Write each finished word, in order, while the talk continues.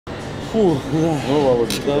Фу, да. Ну,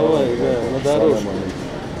 Володя, давай, да, на дорожку.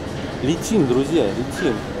 Летим, друзья,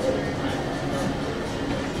 летим.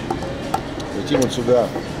 Летим вот сюда.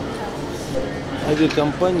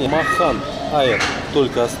 Авиакомпания Махан Аэр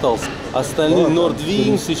только остался. Остальные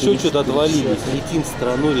Нордвинс еще что-то отвалились. Летим в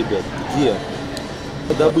страну, ребят, где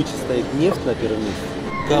по добыче стоит нефть на первом месте,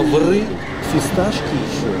 ковры, фисташки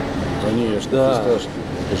еще. Конечно, да. Фисташки.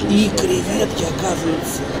 И креветки,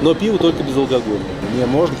 оказывается. Но пиво только без алкоголя. Не,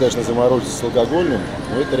 можно, конечно, заморозиться с алкогольным,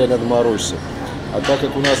 но это реально заморозиться. А так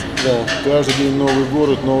как у нас каждый день новый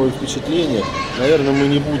город, новые впечатления, наверное, мы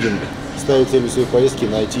не будем ставить целью своей поездки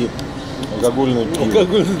найти алкогольное пиво.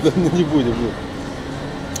 Алкогольное не будем.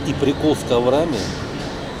 И прикол с коврами.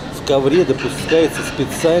 В ковре допускается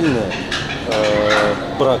специально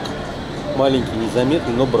брак. Маленький,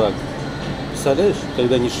 незаметный, но брак. Представляешь,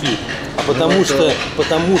 когда они шьют? А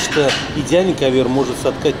потому что идеальный ковер может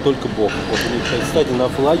соткать только Бог. Вот у них, кстати, на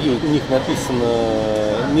флаге у них написано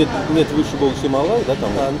нет выше Бога, чем Аллах, да,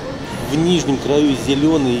 там. А в нижнем краю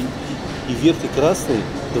зеленый и верхний красный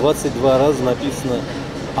 22 раза написано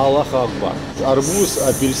Аллах Акбар. Арбуз,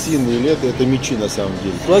 апельсин и лето — это мечи на самом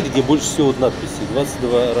деле. Флаг, где больше всего вот надписей,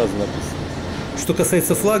 22 раза написано. Что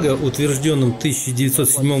касается флага, утвержденным в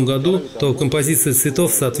 1907 году, то композиция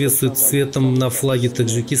цветов соответствует цветам на флаге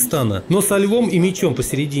Таджикистана. Но со львом и мечом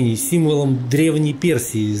посередине, символом древней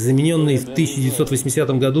Персии, замененный в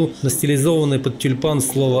 1980 году на стилизованное под тюльпан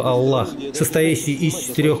слово «Аллах», состоящее из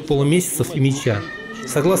 4 полумесяцев и меча.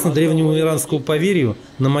 Согласно древнему иранскому поверью,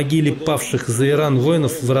 на могиле павших за Иран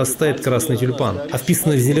воинов вырастает красный тюльпан. А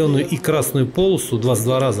вписанные в зеленую и красную полосу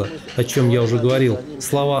 22 раза, о чем я уже говорил,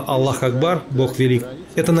 слова «Аллах Акбар», «Бог велик»,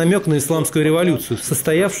 это намек на исламскую революцию,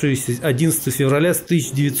 состоявшуюся 11 февраля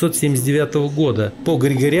 1979 года по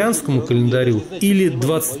григорианскому календарю или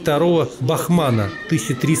 22 Бахмана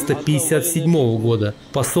 1357 года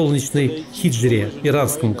по солнечной хиджре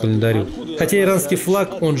иранскому календарю. Хотя иранский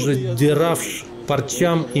флаг, он же Деравш,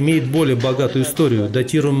 парчам, имеет более богатую историю,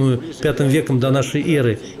 датируемую V веком до нашей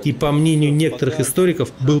эры, и, по мнению некоторых историков,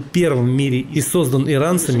 был первым в мире и создан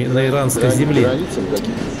иранцами на иранской земле.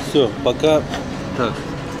 Все, пока. Так.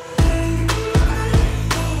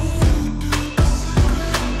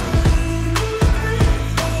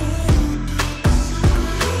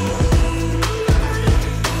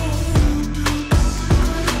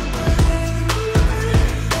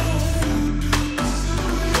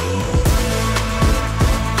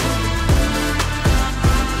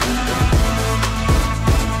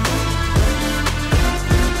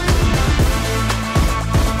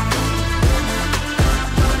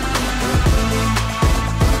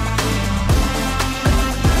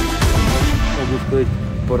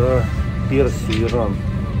 Про Персию, Иран.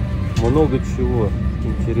 Много чего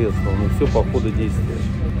интересного, но все по ходу действия.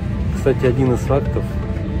 Кстати, один из фактов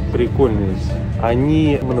прикольный.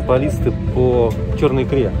 Они монополисты по черной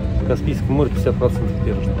икре. В Каспийском море 50%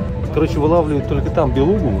 держат. Короче, вылавливают только там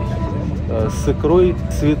белугу с икрой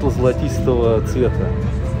светло-золотистого цвета.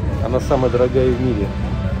 Она самая дорогая в мире.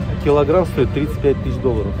 Килограмм стоит $35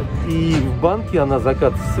 000. И в банке она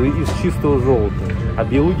закатывается из чистого золота. А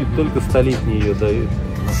белуги только столетние ее дают.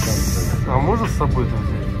 А можно с собой это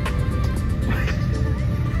взять?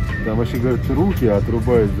 Там вообще, говорят, руки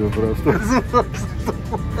отрубают за просто.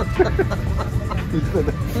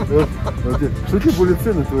 Что тебе более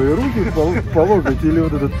ценны, твои руки по локоть или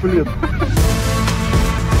вот этот плед?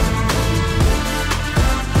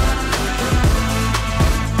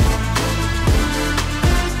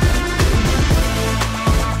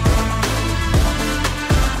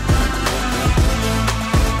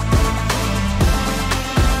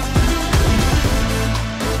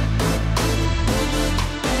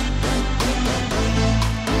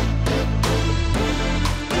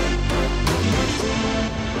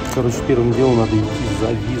 Короче, первым делом надо идти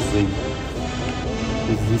за визой.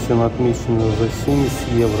 Здесь она отмечена за 70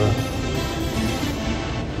 евро.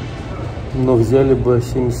 Но взяли бы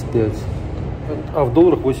 75. А в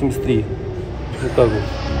долларах 83. Вот так вот.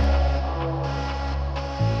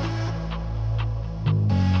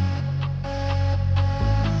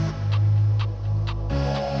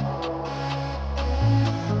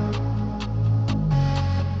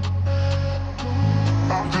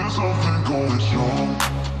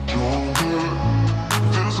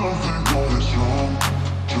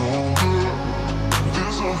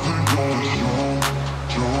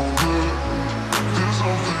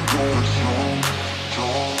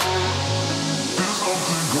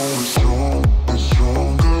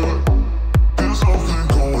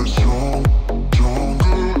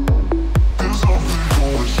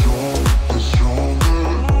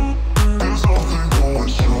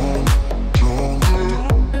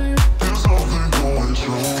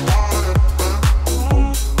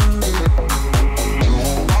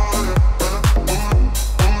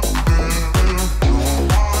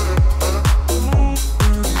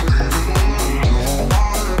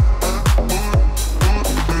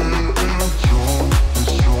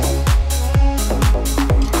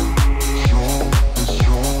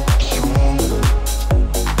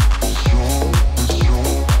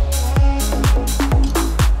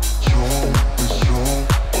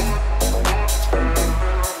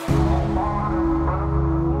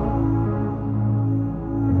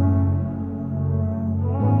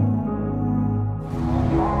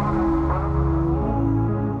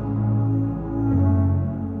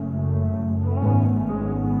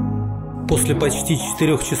 После почти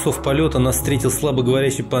 4 часов полета нас встретил слабо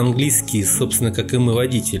говорящий по-английски, собственно, как и мы,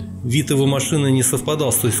 водитель. Вид его машины не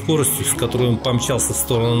совпадал с той скоростью, с которой он помчался в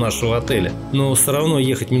сторону нашего отеля. Но все равно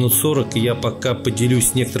ехать минут 40, и я пока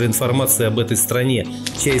поделюсь некоторой информацией об этой стране,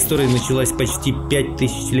 чья история началась почти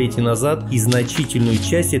 5000 летий назад, и значительную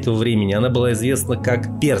часть этого времени она была известна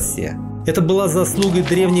как Персия. Это была заслугой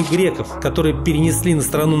древних греков, которые перенесли на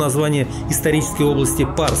страну название исторической области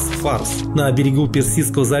Фарс на берегу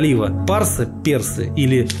Персидского залива. Парсы, персы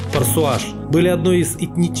или парсуаш, были одной из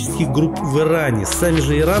этнических групп в Иране. Сами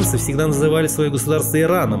же иранцы всегда называли свое государство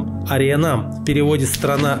Ираном, Арианам, в переводе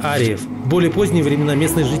 «страна ариев». В более поздние времена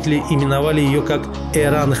местные жители именовали ее как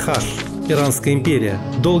Эран-Хаш. Иранская империя.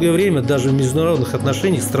 Долгое время даже в международных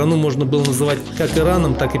отношениях страну можно было называть как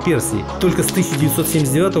Ираном, так и Персией. Только с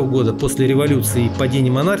 1979 года, после революции и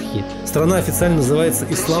падения монархии, страна официально называется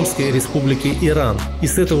Исламской Республикой Иран. И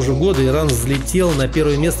с этого же года Иран взлетел на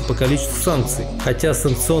первое место по количеству санкций, хотя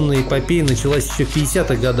санкционная эпопея началась еще в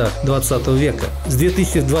 50-х годах 20 века. С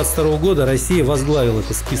 2022 года Россия возглавила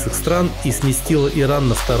этот список стран и сместила Иран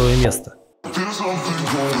на второе место.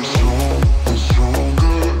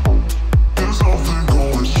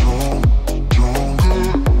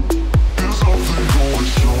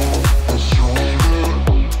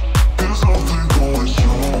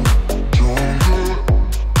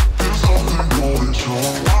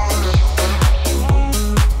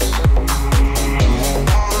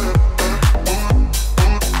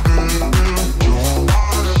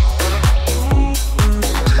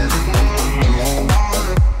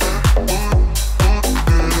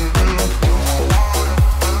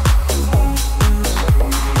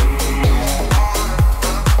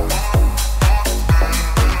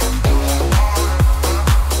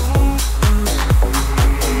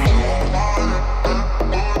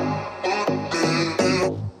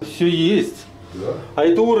 Все есть. Да. А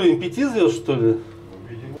это уровень 5 звезд, что ли?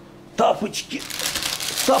 Тапочки.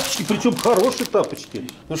 Тапочки, причем хорошие тапочки.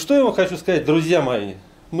 Ну что я вам хочу сказать, друзья мои.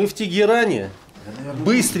 Мы в Тегеране.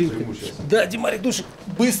 Быстренько. Да, Димарик Душик,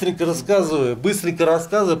 быстренько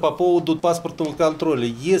рассказываю по поводу паспортного контроля.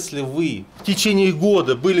 Если вы в течение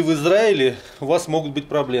года были в Израиле, у вас могут быть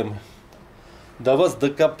проблемы. До вас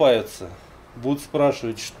докопаются. Будут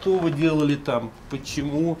спрашивать, что вы делали там,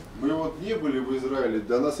 почему. Мы вот не были в Израиле,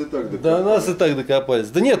 до нас и так докопались. До нас и так докопались.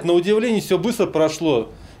 Да нет, на удивление все быстро прошло.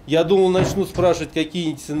 Я думал, начнут спрашивать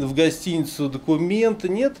какие-нибудь в гостиницу документы.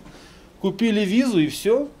 Нет, купили визу и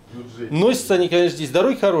все. Носятся они, конечно, здесь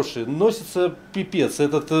дороги хорошие, носится пипец.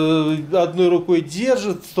 Этот одной рукой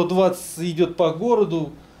держит, 120 идет по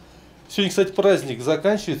городу. Сегодня, кстати, праздник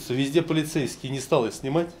заканчивается, везде полицейские, не стал я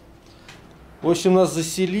снимать. В общем, нас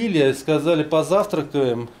заселили, сказали,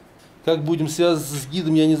 позавтракаем. Как будем связываться с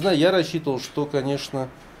гидом, я не знаю. Я рассчитывал, что, конечно,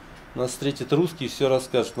 нас встретит русский и все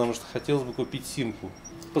расскажет, потому что хотелось бы купить симку.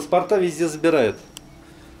 Паспорта везде забирают.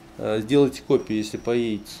 Сделайте копию, если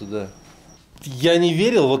поедете сюда. Я не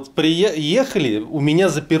верил, вот приехали, у меня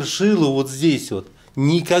запершило вот здесь вот.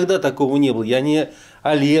 Никогда такого не было. Я не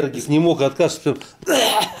аллергик, не мог откашляться.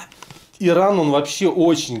 Иран, он вообще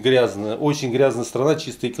очень грязная страна,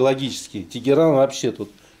 чисто экологически. Тегеран вообще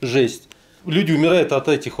тут жесть. Люди умирают от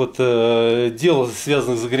этих вот дел,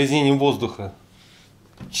 связанных с загрязнением воздуха.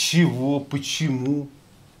 Чего? Почему?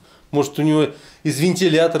 Может, у него из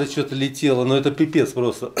вентилятора что-то летело, но это пипец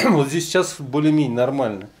просто. Вот здесь сейчас более-менее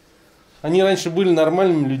нормально. Они раньше были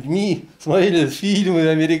нормальными людьми, смотрели фильмы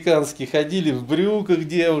американские, ходили в брюках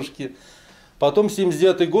девушки. Потом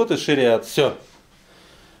 79-й год и шариат. Все.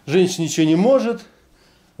 Женщина ничего не может,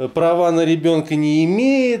 права на ребенка не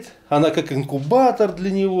имеет, она как инкубатор для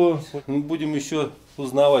него. Мы будем еще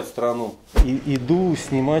узнавать страну. И иду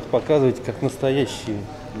снимать, показывать, как настоящие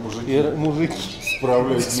мужики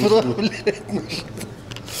справляют нужду.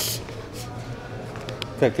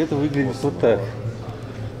 Так, это выглядит вот так.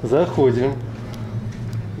 Заходим.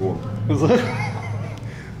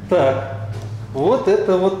 Так, вот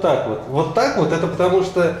это вот так вот. Вот так вот, это потому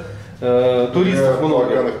что туристов много.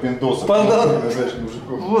 Поганых пиндосов.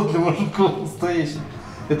 Вот для мужиков настоящий.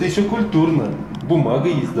 Это еще культурно. Бумага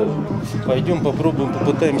есть даже. Пойдем попробуем,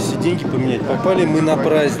 попытаемся деньги поменять. Попали мы на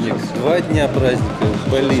праздник. 2 дня праздника.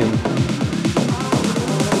 Блин.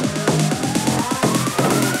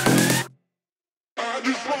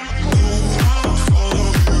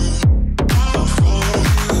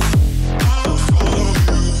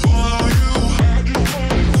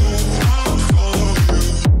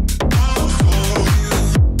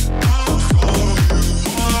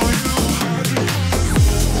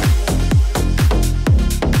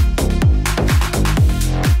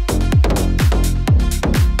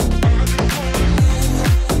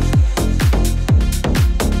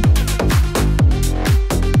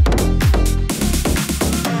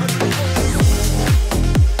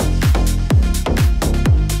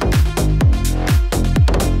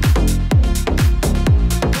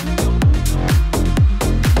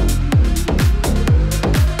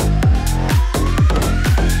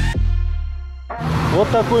 Вот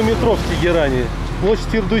такое метро в Тегеране. Площадь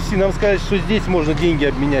Фирдуси. Нам сказали, что здесь можно деньги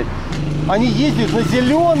обменять. Они ездят на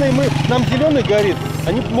зеленый, нам зеленый горит.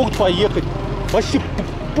 Они могут поехать. Вообще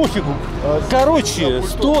пофигу. Короче,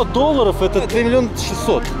 $100 это 3 600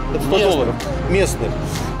 000. Это 100 долларов местных.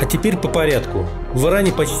 А теперь по порядку. В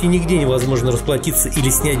Иране почти нигде невозможно расплатиться или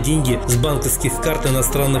снять деньги с банковских карт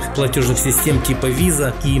иностранных платежных систем типа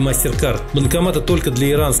виза и MasterCard. Банкоматы только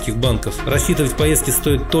для иранских банков. Рассчитывать поездки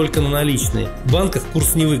стоит только на наличные. В банках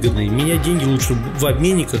курс невыгодный. Менять деньги лучше в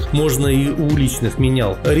обменниках, можно и у уличных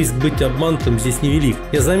менял. Риск быть обманутым здесь невелик.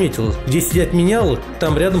 Я заметил, где сидят менялы,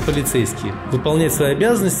 там рядом полицейские. Выполняют свои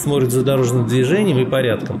обязанности, смотрят за дорожным движением и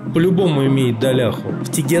порядком. По-любому имеет доляху.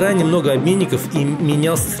 В Тегеране много обменников и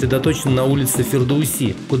менял сосредоточен на улице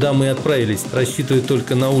Фирдуси, куда мы и отправились, рассчитывая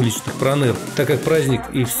только на уличных проныр, так как праздник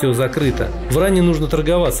и все закрыто. В Иране нужно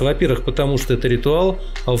торговаться, во-первых, потому что это ритуал,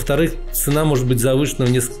 а во-вторых, цена может быть завышена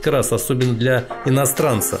в несколько раз, особенно для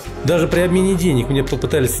иностранца. Даже при обмене денег мне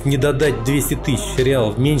попытались не додать 200 000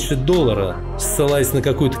 реалов, меньше $1, ссылаясь на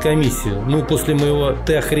какую-то комиссию. Ну, после моего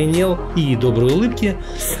 «ты охренел» и доброй улыбки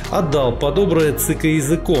отдал, по-доброе цыкая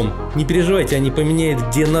языком. Не переживайте, они поменяют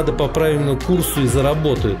где надо по правильному курсу и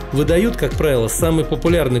заработают. Выдают, как правило, самые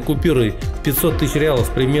популярные купюры в 500 000 реалов,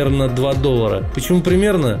 примерно $2. Почему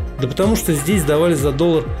примерно? Да потому что здесь давали за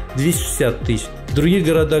 $1 260 000. В других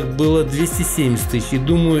городах было 270 000, и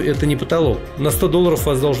думаю, это не потолок. На $100 у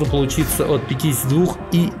вас должно получиться от 52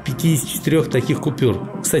 и 54 таких купюр.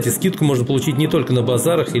 Кстати, скидку можно получить не только на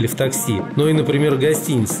базарах или в такси, но и, например, в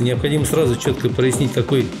гостинице. Необходимо сразу четко прояснить,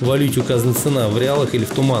 какой валюте указана цена, в реалах или в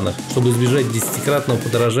туманах, чтобы избежать 10-кратного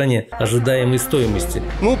подорожания ожидаемой стоимости.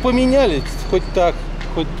 Ну, поменяли, хоть так,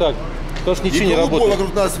 хоть так. Потому что ничего не работает.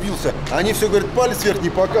 Вокруг нас вился. Они все говорят, палец вверх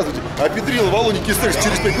не показывать. А Петрил Володя Кистерс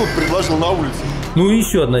через 5 минут предложил на улице. Ну и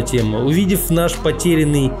еще одна тема. Увидев наш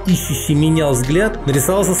потерянный, ищущий менял взгляд,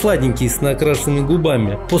 нарисовался сладенький с накрашенными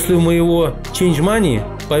губами. После моего change money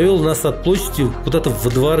повел нас от площади куда-то во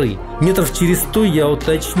дворы. Метров через 100 я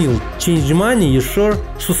уточнил: change money, you sure?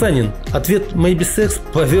 Сусанин. Ответ maybe sex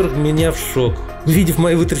поверг меня в шок. Увидев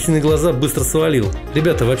мои вытраченные глаза, быстро свалил.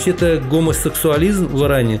 Ребята, вообще-то гомосексуализм в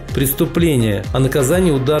Иране – преступление, а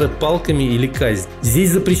наказание – удары палками или казнь. Здесь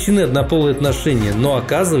запрещены однополые отношения, но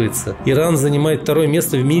оказывается, Иран занимает 2-е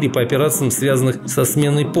место в мире по операциям, связанных со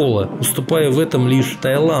сменой пола, уступая в этом лишь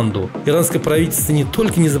Таиланду. Иранское правительство не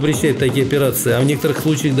только не запрещает такие операции, а в некоторых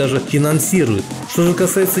случаях даже финансирует. Что же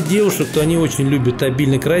касается девушек, то они очень любят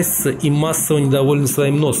обильно краситься и массово недовольны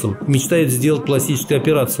своим носом, мечтают сделать пластическую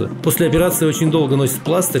операцию. После операции очень долго носят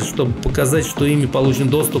пластырь, чтобы показать, что ими получен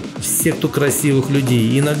доступ в секту красивых людей.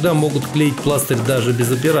 И иногда могут клеить пластырь даже без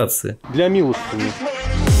операции. Для милостыни.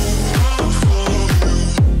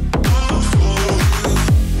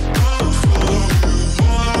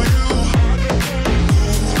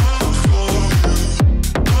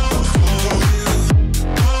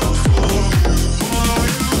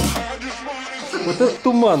 Вот это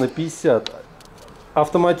тумана 50.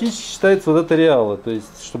 Автоматически считается вот это реалы, то есть,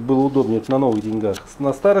 чтобы было удобнее на новых деньгах.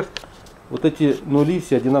 На старых вот эти нули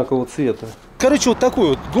все одинакового цвета. Короче, вот такой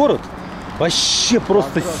вот город, вообще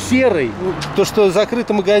просто серый. То, что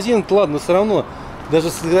закрытый магазин, ладно, все равно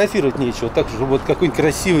даже сфотографировать нечего. Так же вот какой-нибудь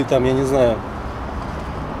красивый там, я не знаю,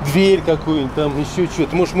 дверь какую-нибудь там, еще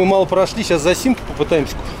что-то. Может, мы мало прошли, сейчас за симку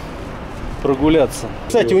попытаемся прогуляться.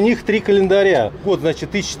 Кстати, у них 3 календаря. Год, значит,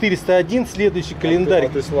 1401, следующий календарь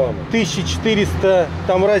 1400,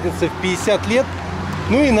 там разница в 50 лет.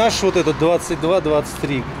 Ну и наш вот этот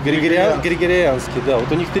 22-23, григорианский, да.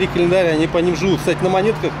 Вот у них 3 календаря, они по ним живут. Кстати, на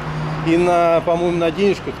монетках и на, по-моему, на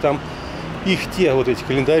денежках там их те вот эти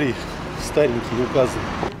календари старенькие указаны.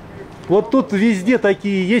 Вот тут везде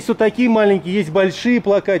такие, есть вот такие маленькие, есть большие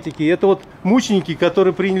плакатики. Это вот мученики,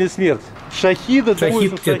 которые приняли смерть. Шахид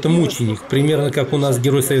это мученик, примерно как у нас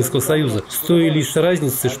герой Советского Союза. С той лишь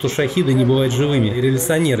разницей, что шахиды не бывают живыми.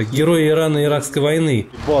 Революционеры, герои Ирана и Иракской войны.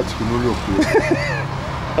 Батюшки нулевки.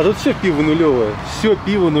 А тут все пиво нулевое. Все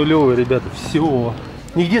пиво нулевое, ребята, все.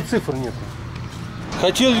 Нигде цифр нет.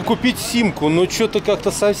 Хотели купить симку, но что-то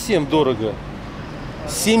как-то совсем дорого.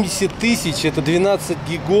 70 000, это 12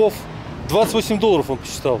 гигов. $28 он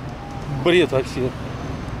посчитал. Бред вообще.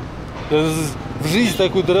 В жизни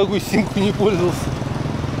такую дорогую симку не пользовался.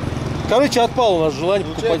 Короче, отпало у нас желание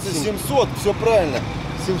покупать симку. 700, все правильно.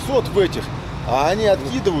 700 в этих. А они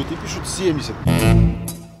откидывают и пишут 70.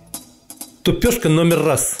 Тупешка номер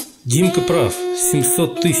раз. Димка прав.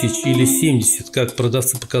 700 тысяч или 70, как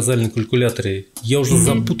продавцы показали на калькуляторе. Я уже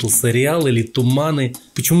запутался, реал или туманы.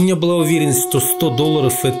 Почему у меня была уверенность, что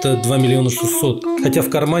 $100 это 2 миллиона 600? Хотя в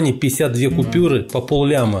кармане 52 купюры по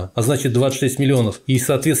полляма, а значит 26 миллионов. И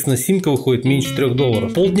соответственно симка выходит меньше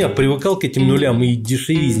 $3. Полдня привыкал к этим нулям и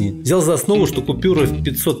дешевизне. Взял за основу, что купюра в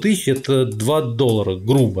 500 тысяч это $2,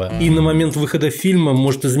 грубо. И на момент выхода фильма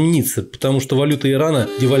может измениться, потому что валюта Ирана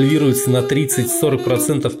девальвируется на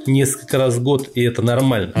 30-40% несколько раз в год, и это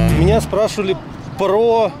нормально. Меня спрашивали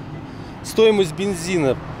про стоимость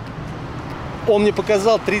бензина. Он мне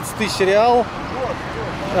показал 30 тысяч реал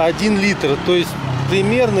 1 литр, то есть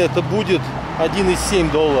примерно это будет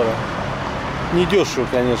 $1,7. Не дешево,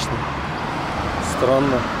 конечно.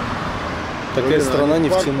 Странно. Такая страна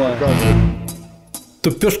нефтяная.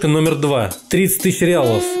 Тупешка номер 2. 30 тысяч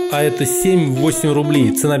реалов, а это 7-8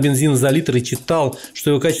 рублей. Цена бензина за литр, и читал, что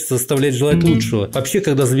его качество заставляет желать лучшего. Вообще,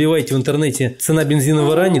 когда забиваете в интернете цена бензина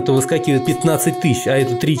в Иране, то выскакивает 15 тысяч, а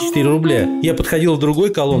это 3-4 рубля. Я подходил в другой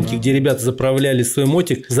колонке, где ребята заправляли свой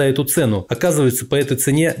мотик за эту цену. Оказывается, по этой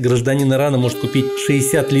цене гражданин Ирана может купить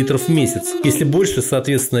 60 литров в месяц. Если больше,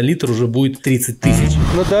 соответственно, литр уже будет 30 тысяч.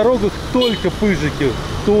 На дорогах только пыжики.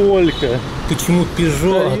 Только. Почему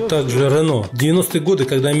Peugeot, а также Renault? В 90-е годы,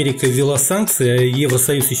 когда Америка ввела санкции, а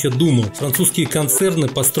Евросоюз еще думал, французские концерны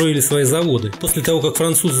построили свои заводы. После того, как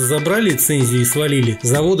французы забрали лицензию и свалили,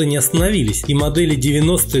 заводы не остановились. И модели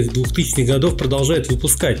 90-х, 2000-х годов продолжают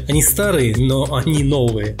выпускать. Они старые, но они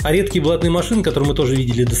новые. А редкие блатные машины, которые мы тоже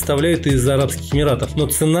видели, доставляют из Арабских Эмиратов. Но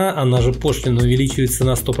цена, она же пошлина, увеличивается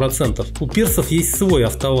на 100%. У персов есть свой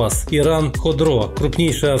АвтоВАЗ. Иран Ходро,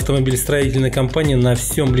 крупнейшая автомобилестроительная компания на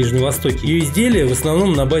всем Ближнем Востоке. Ее изделия в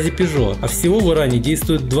основном на базе Peugeot, а всего в Иране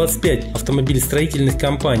действует 25 автомобилестроительных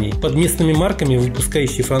компаний под местными марками,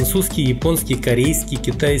 выпускающие французские, японские, корейские,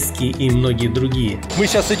 китайские и многие другие. Мы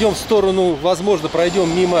сейчас идем в сторону, возможно,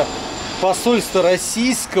 пройдем мимо посольства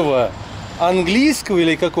российского, английского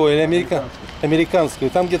или какого, или американского,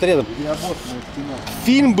 там где-то рядом.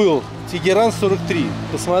 Фильм был «Тегеран 43»,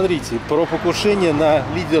 посмотрите, про покушение на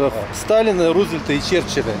лидеров Сталина, Рузвельта и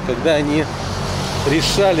Черчилля, когда они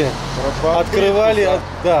решали, открывали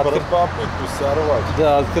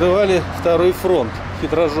второй фронт,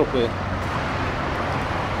 хитрожопые.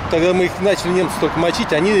 Когда мы их начали, немцы, только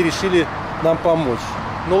мочить, они решили нам помочь.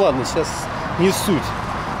 Ну ладно, сейчас не суть.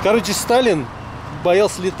 Короче, Сталин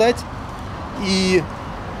боялся летать, и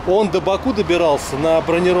он до Баку добирался на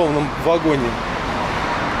бронированном вагоне,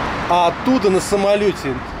 а оттуда на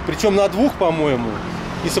самолете, причем на 2, по-моему,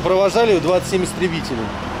 и сопровождали его 27 истребителей.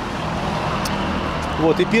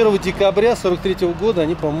 Вот, и 1 декабря 43-го года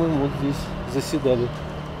они, по-моему, вот здесь заседали.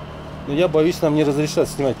 Но я боюсь, нам не разрешат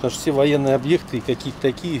снимать, потому что все военные объекты и какие-то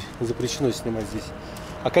такие запрещено снимать здесь.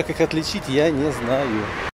 А как их отличить, я не знаю.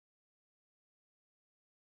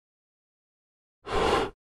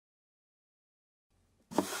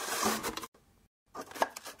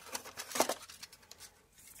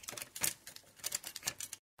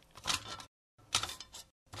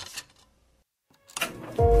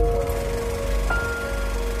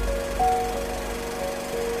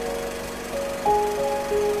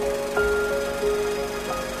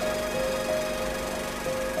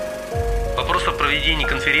 Вопрос о проведении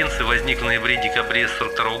конференции возник в ноябре-декабре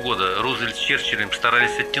 1942 года. Рузвельт с Черчиллем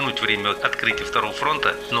старались оттянуть время открытия Второго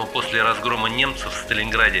фронта, но после разгрома немцев в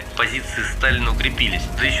Сталинграде позиции Сталина укрепились.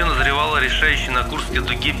 Да еще назревала решающая на Курской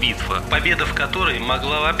дуге битва, победа в которой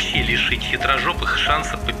могла вообще лишить хитрожопых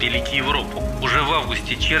шанса попилить Европу. Уже в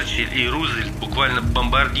августе Черчилль и Рузвельт буквально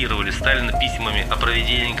бомбардировали Сталина письмами о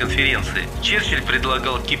проведении конференции. Черчилль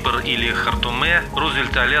предлагал Кипр или Хартуме,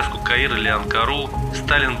 Рузвельт Аляску, Каир или Анкару.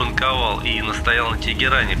 Сталин банковал и настоял на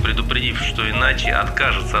Тегеране, предупредив, что иначе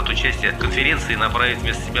откажется от участия в конференции и направит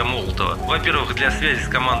вместо себя Молотова. Во-первых, для связи с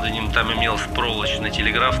командованием там имелась проволочная,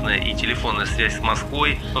 телеграфная и телефонная связь с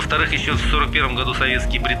Москвой. Во-вторых, еще в 1941 году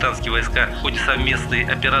советские и британские войска в ходе совместной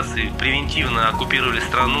операции превентивно оккупировали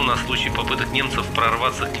страну на случай попыток немцев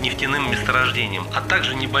прорваться к нефтяным месторождениям, а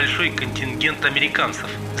также небольшой контингент американцев,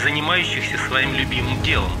 занимающихся своим любимым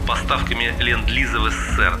делом – поставками ленд-лиза в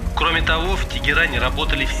СССР. Кроме того, в Тегеране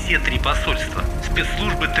работали все 3 посольства.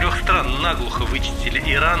 Спецслужбы 3 стран наглухо вычистили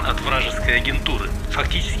Иран от вражеской агентуры.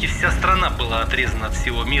 Фактически вся страна была отрезана от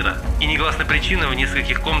всего мира. И негласной причиной в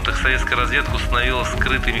нескольких комнатах советская разведка установила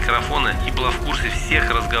скрытые микрофоны и была в курсе всех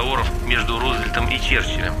разговоров между Рузвельтом и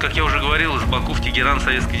Черчиллем. Как я уже говорил, из Баку в Тегеран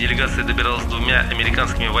советская делегация добиралась 2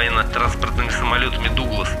 американскими военно-транспортными самолетами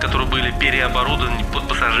 «Дуглас», которые были переоборудованы под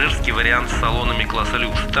пассажирский вариант с салонами класса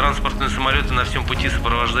люкс. Транспортные самолеты на всем пути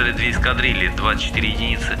сопровождали 2 эскадрильи, 24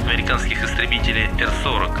 единицы американских истребителей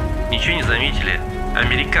Р-40. Ничего не заметили?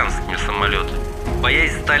 американскими самолетами.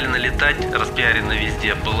 Боязнь Сталина летать, распиарена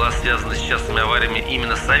везде, была связана с частыми авариями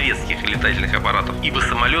именно советских летательных аппаратов, ибо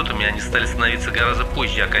самолетами они стали становиться гораздо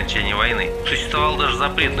позже окончания войны. Существовал даже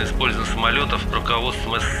запрет на использование самолетов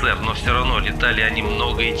руководством СССР, но все равно летали они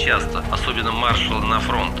много и часто, особенно маршалы на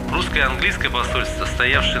фронт. Русское и английское посольство,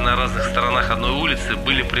 стоявшие на разных сторонах одной улицы,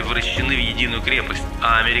 были превращены в единую крепость,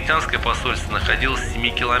 а американское посольство находилось в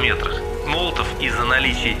 7 километрах. Молотов из-за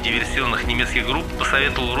наличия диверсионных немецких групп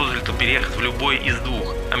посоветовал Рузвельту переехать в любой из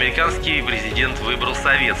двух. Американский президент выбрал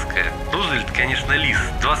советское. Рузвельт, конечно, лис.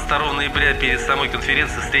 22 ноября перед самой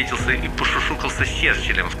конференцией встретился и пошушукался с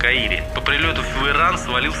Черчиллем в Каире. По прилету в Иран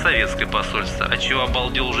свалил советское посольство, отчего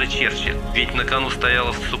обалдел уже Черчилль. Ведь на кону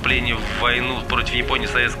стояло вступление в войну против Японии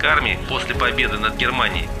советской армии после победы над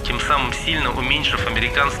Германией, тем самым сильно уменьшив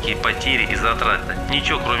американские потери и затраты.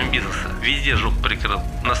 Ничего, кроме бизнеса. Везде жук прикрыл.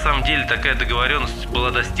 На самом деле такая договоренность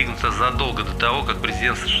была достигнута задолго до того, как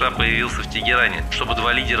президент США появился в Тегеране, чтобы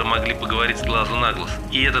два лидера могли поговорить с глазу на глаз.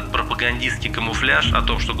 И этот пропагандистский камуфляж о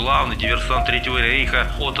том, что главный диверсант Третьего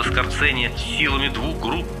рейха Отто Скорцени силами двух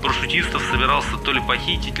групп парашютистов собирался то ли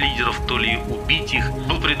похитить лидеров, то ли убить их,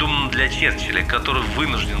 был придуман для Черчилля, который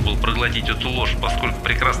вынужден был проглотить эту ложь, поскольку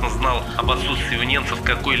прекрасно знал об отсутствии у немцев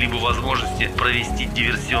какой-либо возможности провести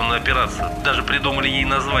диверсионную операцию. Даже придумали ей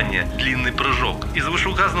название «Длинный прыжок». Из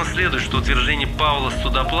вышеуказанного следует, что утверждение Павла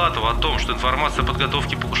Судоплатова о том, что информация о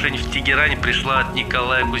подготовке покушений в Тегеране пришла от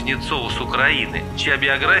Николая Кузнецова с Украины, чья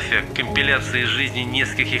биография – компиляция из жизни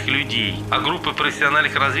нескольких людей, а группы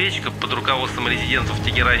профессиональных разведчиков под руководством резидентов в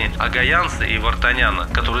Тегеране Агаянца и Вартаняна,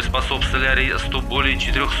 которые способствовали аресту более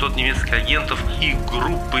 400 немецких агентов и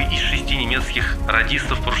группы из 6 немецких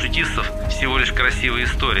радистов-парашютистов, всего лишь красивая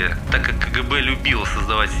история, так как КГБ любило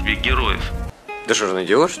создавать себе героев. Да что же, он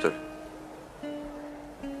идиот, что ли?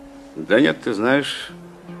 Да нет, ты знаешь,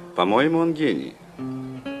 по-моему, он гений.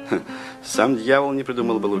 Сам дьявол не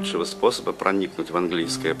придумал бы лучшего способа проникнуть в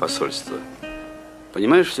английское посольство.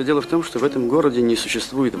 Понимаешь, все дело в том, что в этом городе не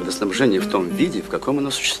существует водоснабжения в том виде, в каком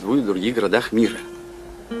оно существует в других городах мира.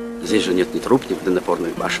 Здесь же нет ни труб, ни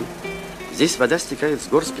водонапорных башен. Здесь вода стекает с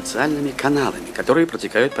гор специальными каналами, которые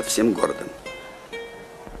протекают под всем городом.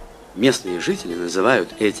 Местные жители называют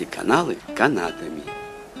эти каналы канатами.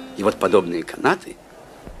 И вот подобные канаты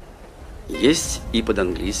есть и под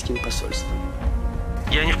английским посольством.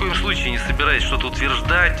 Я ни в коем случае не собираюсь что-то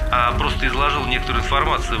утверждать, а просто изложил некоторую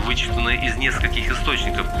информацию, вычитанную из нескольких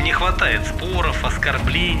источников. Не хватает споров,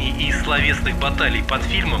 оскорблений и словесных баталий под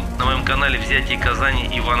фильмом на моем канале «Взятие Казани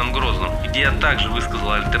Иваном Грозным», где я также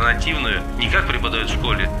высказал альтернативную, не как преподают в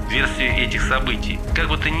школе, версию этих событий. Как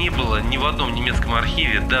бы то ни было, ни в одном немецком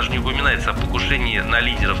архиве даже не упоминается о покушении на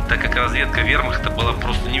лидеров, так как разведка вермахта была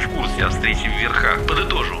просто не в курсе о встрече в верхах.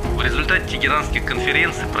 Подытожу. В результате тегеранских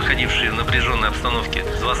конференций, проходившие в напряженной обстановке,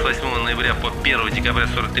 с 28 ноября по 1 декабря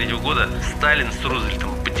 1943 года Сталин с Рузвельтом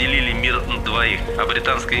поделили мир на двоих, а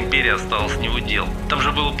Британская империя осталась не в удел. Там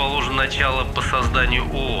же было положено начало по созданию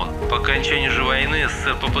ООН. По окончанию же войны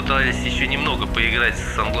СССР попытались еще немного поиграть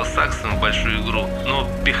с англосаксами в большую игру, но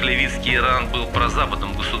пехлевицкий Иран был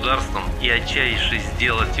прозападным государством, и, отчаявшись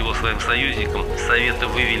сделать его своим союзником, Советы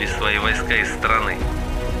вывели свои войска из страны.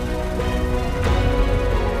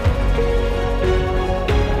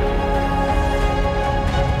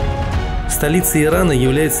 Столицей Ирана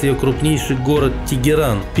является ее крупнейший город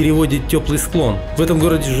Тегеран, в переводе «теплый склон». В этом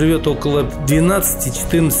городе живет около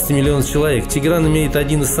 12-14 миллионов человек. Тегеран имеет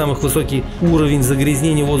один из самых высоких уровней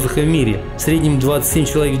загрязнения воздуха в мире. В среднем 27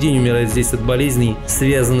 человек в день умирает здесь от болезней,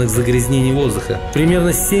 связанных с загрязнением воздуха. Примерно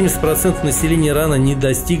 70% населения Ирана не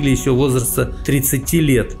достигли еще возраста 30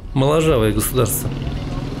 лет. Моложавое государство.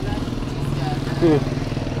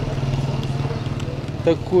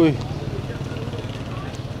 Такой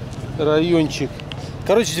райончик.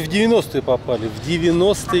 Короче, в 90-е попали. В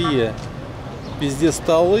 90-е. Везде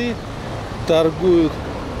столы, торгуют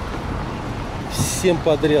всем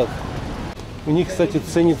подряд. У них, кстати,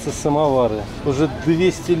 ценятся самовары. Уже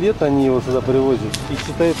 200 лет они его сюда привозят и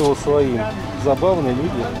считают его своим. Забавные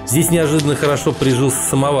люди. Здесь неожиданно хорошо прижился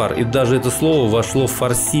самовар, и даже это слово вошло в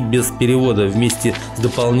фарси без перевода вместе с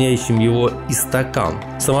дополняющим его и стакан.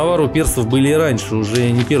 Самовары у персов были и раньше,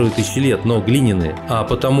 уже не первые 1000 лет, но глиняные, а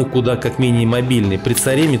потому куда как менее мобильные. При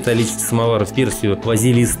царе металлические самовары в Персию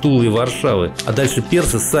возили из Тулы и Варшавы, а дальше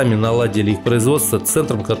персы сами наладили их производство,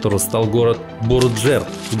 центром которого стал город Боруджер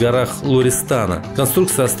в горах Лористана.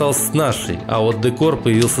 Конструкция осталась нашей, а вот декор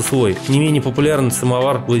появился свой. Не менее популярный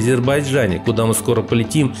самовар в Азербайджане, куда мы скоро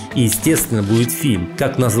полетим, и, естественно, будет фильм.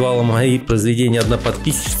 Как назвала мои произведения одна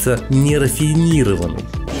подписчица, нерафинированный.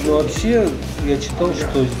 Ну, вообще, я читал,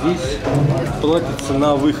 что здесь платится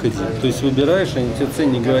на выходе. То есть выбираешь, они тебе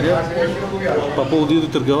цены не говорят. По поводу еды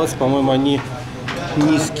торговаться, по-моему, они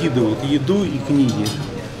не скидывают еду и книги.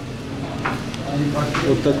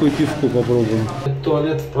 Вот такое пивко попробуем.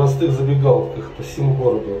 Туалет в простых забегаловках по всему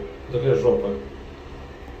городу. Такая жопа.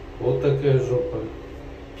 Вот такая жопа.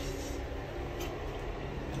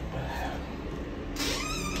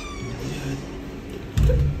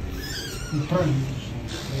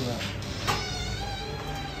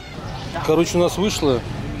 Короче, у нас вышло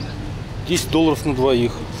 $10 на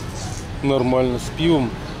двоих. Нормально. С пивом,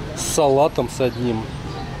 с салатом с одним.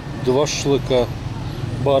 2 шашлыка.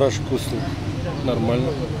 Бараш вкусный. Нормально.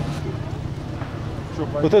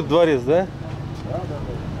 Вот этот дворец, да?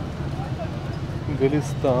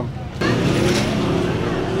 Голестан.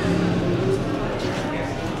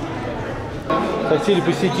 Хотели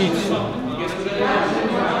посетить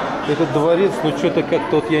этот дворец, но что-то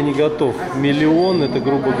как-то вот я не готов. Миллион, это,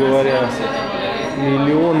 грубо говоря,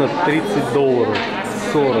 $30,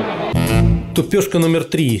 40. Тупешка номер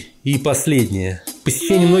 3 и последняя.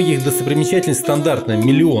 Посещение многих достопримечательностей стандартно –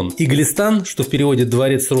 миллион. И Голестан, что в переводе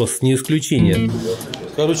 «дворец роз», не исключение.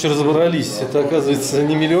 Короче, разобрались. Это, оказывается,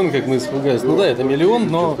 не миллион, как мы испугались. Ну да, это миллион,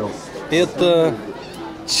 но это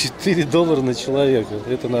 $4 на человека.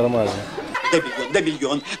 Это нормально. Дай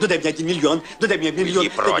миллион, ну дай мне 1 миллион, ну дай мне миллион. И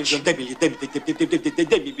прочь. Дай мне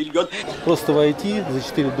миллион. Просто войти за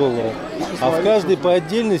 $4. А в каждой по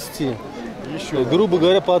отдельности, грубо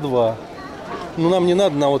говоря, по 2. Ну, нам не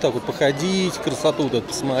надо вот так вот походить, красоту тут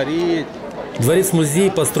посмотреть. Дворец-музей,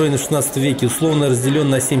 построенный в 16 веке, условно разделен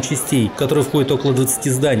на 7 частей, в которые входит около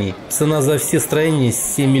 20 зданий. Цена за все строения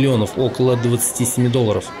 7 миллионов, около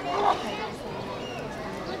 $27.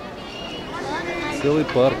 Целый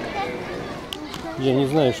парк. Я не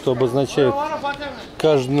знаю, что обозначает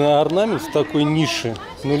каждый орнамент в такой нише,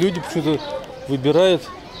 но люди почему-то выбирают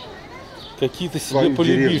какие-то себе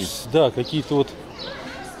полюбившиеся. Да, какие-то вот...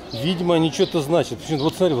 Видимо, они что-то значат. Почему-то,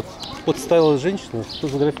 вот смотри, вот стояла женщина,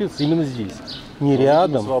 фотографируется именно здесь. Не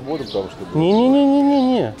рядом. Свобода, потому что...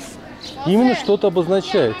 Не. Именно что-то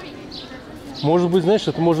обозначает. Может быть, знаешь,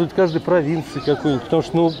 это может быть каждой провинции какой-нибудь. Потому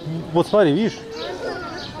что, ну, вот смотри, видишь,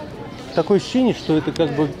 такое ощущение, что это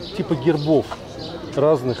как бы типа гербов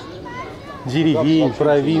разных деревень,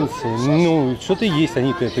 провинций. Ну, что-то есть,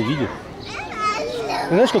 они-то это видят.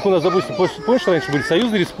 Знаешь, как у нас, допустим, помнишь, раньше были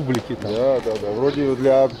союзные республики? Там? Да. Вроде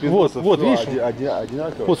для вот, видишь,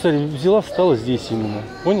 одинаково. вот, смотри, взяла, встала здесь именно.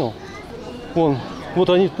 Понял? Вот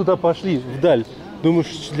они туда пошли, вдаль.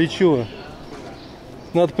 Думаешь, для чего?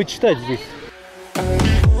 Надо почитать здесь.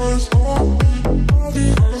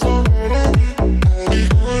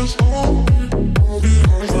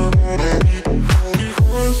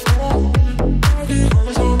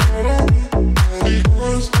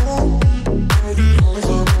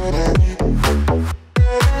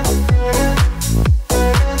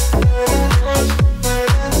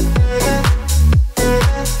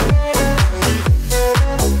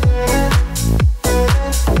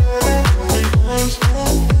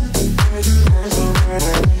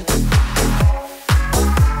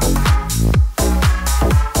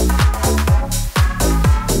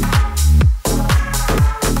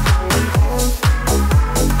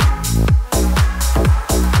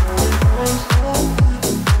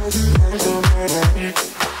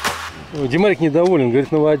 Димарик недоволен,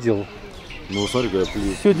 говорит, новодел. Ну, смотри, какая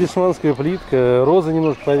плитка. Все дешманская плитка, роза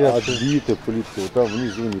немножко повязка. Отбитая плитка, вот там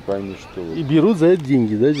внизу не пойми что. И берут за это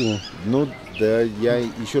деньги, да, Дима? Ну, да, я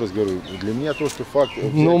еще раз говорю, для меня то, что факт...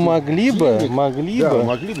 Но могли бы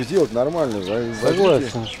сделать нормально.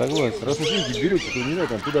 Согласен. Раз вы деньги берете, то не знаю,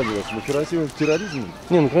 там куда деваться, на финансирование терроризма.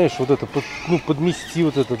 Не, ну, конечно, вот это, подмести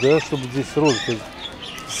вот это, да, чтобы здесь роза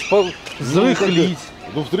взрыхлить.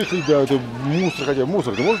 Ну, взрыхлить, да, это мусор, хотя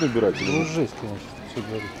мусор-то можно убирать? Ну, жесть, конечно, все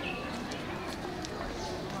говорит.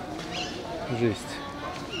 Жесть.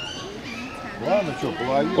 Ладно, что,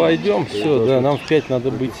 половина? Пойдем, все, да, нам в 5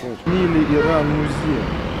 надо быть. Мили Иран музей.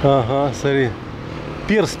 Ага, смотри.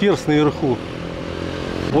 Перс наверху.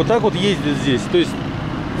 Вот так вот ездят здесь. То есть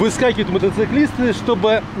выскакивают мотоциклисты,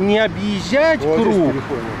 чтобы не объезжать круг.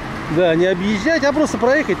 Да, не объезжать, а просто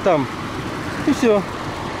проехать там. И все.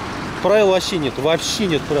 Правил вообще нет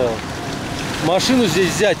правил. Машину здесь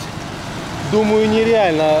взять, думаю,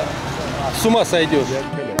 нереально. С ума сойдешь.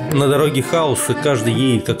 На дороге хаос, и каждый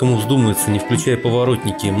едет, как ему вздумается, не включая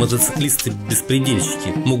поворотники.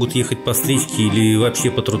 Мотоциклисты-беспредельщики могут ехать по встречке или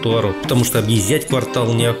вообще по тротуару, потому что объезжать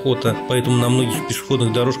квартал неохота, поэтому на многих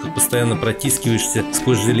пешеходных дорожках постоянно протискиваешься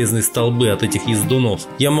сквозь железные столбы от этих ездунов.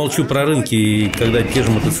 Я молчу про рынки, когда те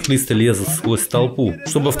же мотоциклисты лезут сквозь толпу.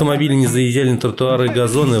 Чтобы автомобили не заезжали на тротуары и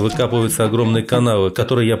газоны, выкапываются огромные канавы,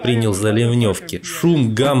 которые я принял за ливневки.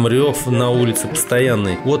 Шум, гам, рев на улице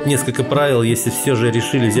постоянный. Вот несколько правил, если все же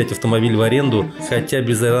решили взять автомобиль в аренду, хотя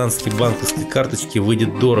без иранской банковской карточки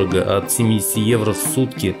выйдет дорого, от 70 евро в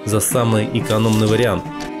сутки за самый экономный вариант.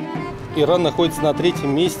 Иран находится на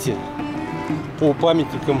 3-м месте по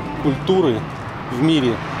памятникам культуры в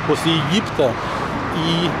мире после Египта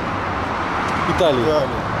и Италии.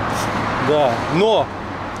 Да, но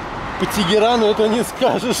по Тегерану это не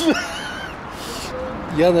скажешь.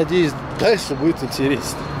 Я надеюсь, дальше будет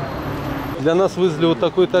интересно. Для нас вызвали вот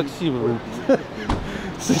такой такси.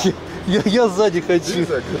 Я сзади хочу.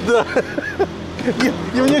 Да.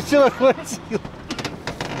 И мне вчера хватило.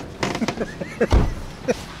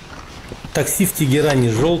 Такси в Тегеране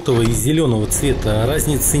желтого и зеленого цвета.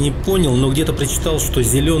 Разницы не понял, но где-то прочитал, что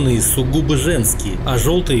зеленые сугубо женские, а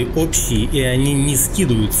желтые общие, и они не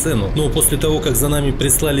скидывают цену. Но после того, как за нами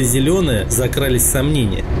прислали зеленое, закрались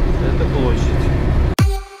сомнения. Это площадь.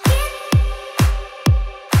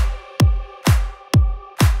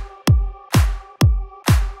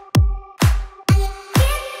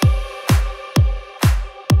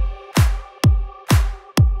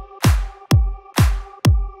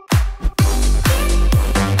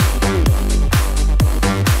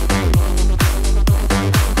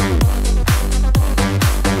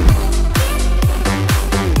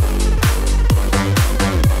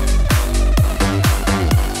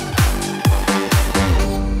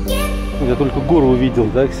 Я только гору увидел,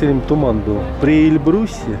 да, все время туман был. При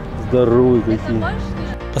Эльбрусе здоровые какие.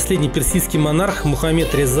 Последний персидский монарх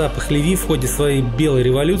Мухаммед Реза Пахлеви в ходе своей белой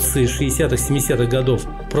революции 60-70-х годов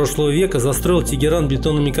прошлого века застроил Тегеран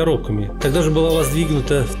бетонными коробками. Тогда же была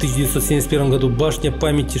воздвигнута в 1971 году башня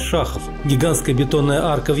памяти шахов, гигантская бетонная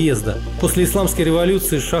арка въезда. После исламской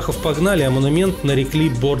революции шахов погнали, а монумент нарекли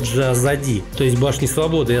Борджа-Азади, то есть башней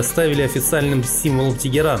свободы, и оставили официальным символом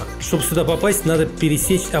Тегерана. Чтобы сюда попасть, надо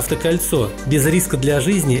пересечь автокольцо. Без риска для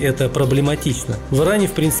жизни это проблематично. В Иране,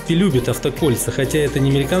 в принципе, любят автокольца, хотя это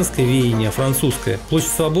не американское веяние, а французское.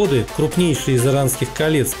 Площадь Свободы – крупнейшая из иранских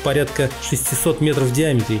колец, порядка 600 метров в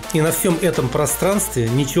диаметре. И на всем этом пространстве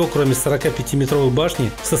ничего, кроме 45-метровой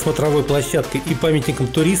башни со смотровой площадкой и памятником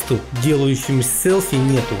туристу, делающему селфи,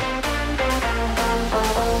 нету.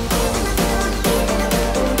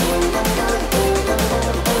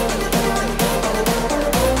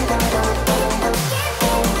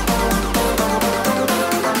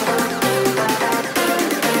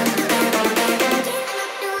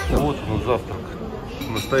 Вот он, завтрак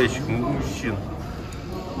настоящих мужчин.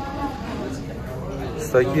 С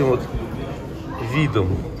таким вот видом.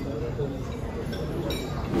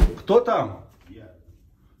 Кто там?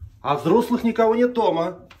 А взрослых никого нет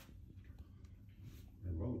дома.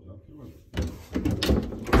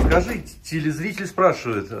 Скажи, телезритель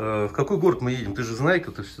спрашивает, в какой город мы едем? Ты же знаешь,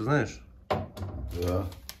 ты все знаешь? Да.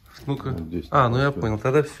 Ну-ка. Ну я понял,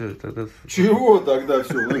 тогда все. Чего тогда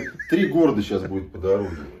все? 3 города сейчас будет по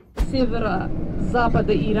дороге.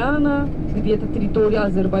 Северо-запада Ирана, где-то территория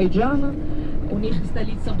Азербайджана. У них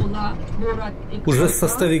столица была город. Уже в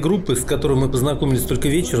составе группы, с которой мы познакомились только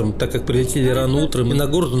вечером, так как прилетели рано утром, и на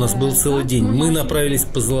город у нас был целый день, мы направились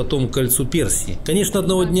по Золотому кольцу Персии. Конечно,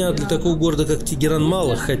 одного дня для такого города, как Тегеран,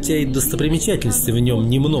 мало, хотя и достопримечательностей в нем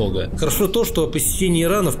немного. Хорошо то, что о посещении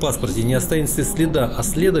Ирана в паспорте не останется следа, а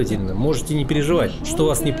следовательно, можете не переживать, что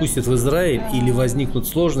вас не пустят в Израиль или возникнут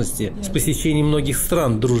сложности с посещением многих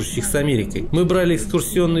стран, дружащих с Америкой. Мы брали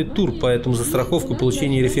экскурсионный тур, поэтому за страховку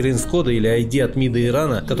получения референс-кода или ID от МИДа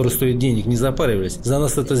Ирана, который стоит денег, не запаривались. За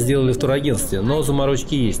нас это сделали в турагентстве, но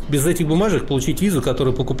заморочки есть. Без этих бумажек получить визу,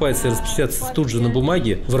 которая покупается и распечатается тут же на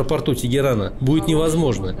бумаге в аэропорту Тегерана, будет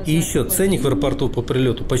невозможно. И еще ценник в аэропорту по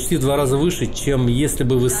прилету почти в 2 раза выше, чем если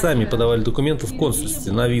бы вы сами подавали документы в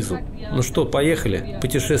консульстве на визу. Ну что, поехали.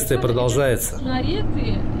 Путешествие продолжается.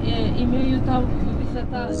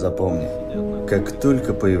 Запомни, как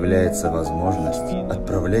только появляется возможность,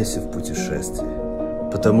 отправляйся в путешествие.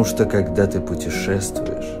 Потому что когда ты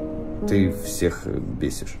путешествуешь, ты всех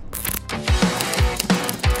бесишь.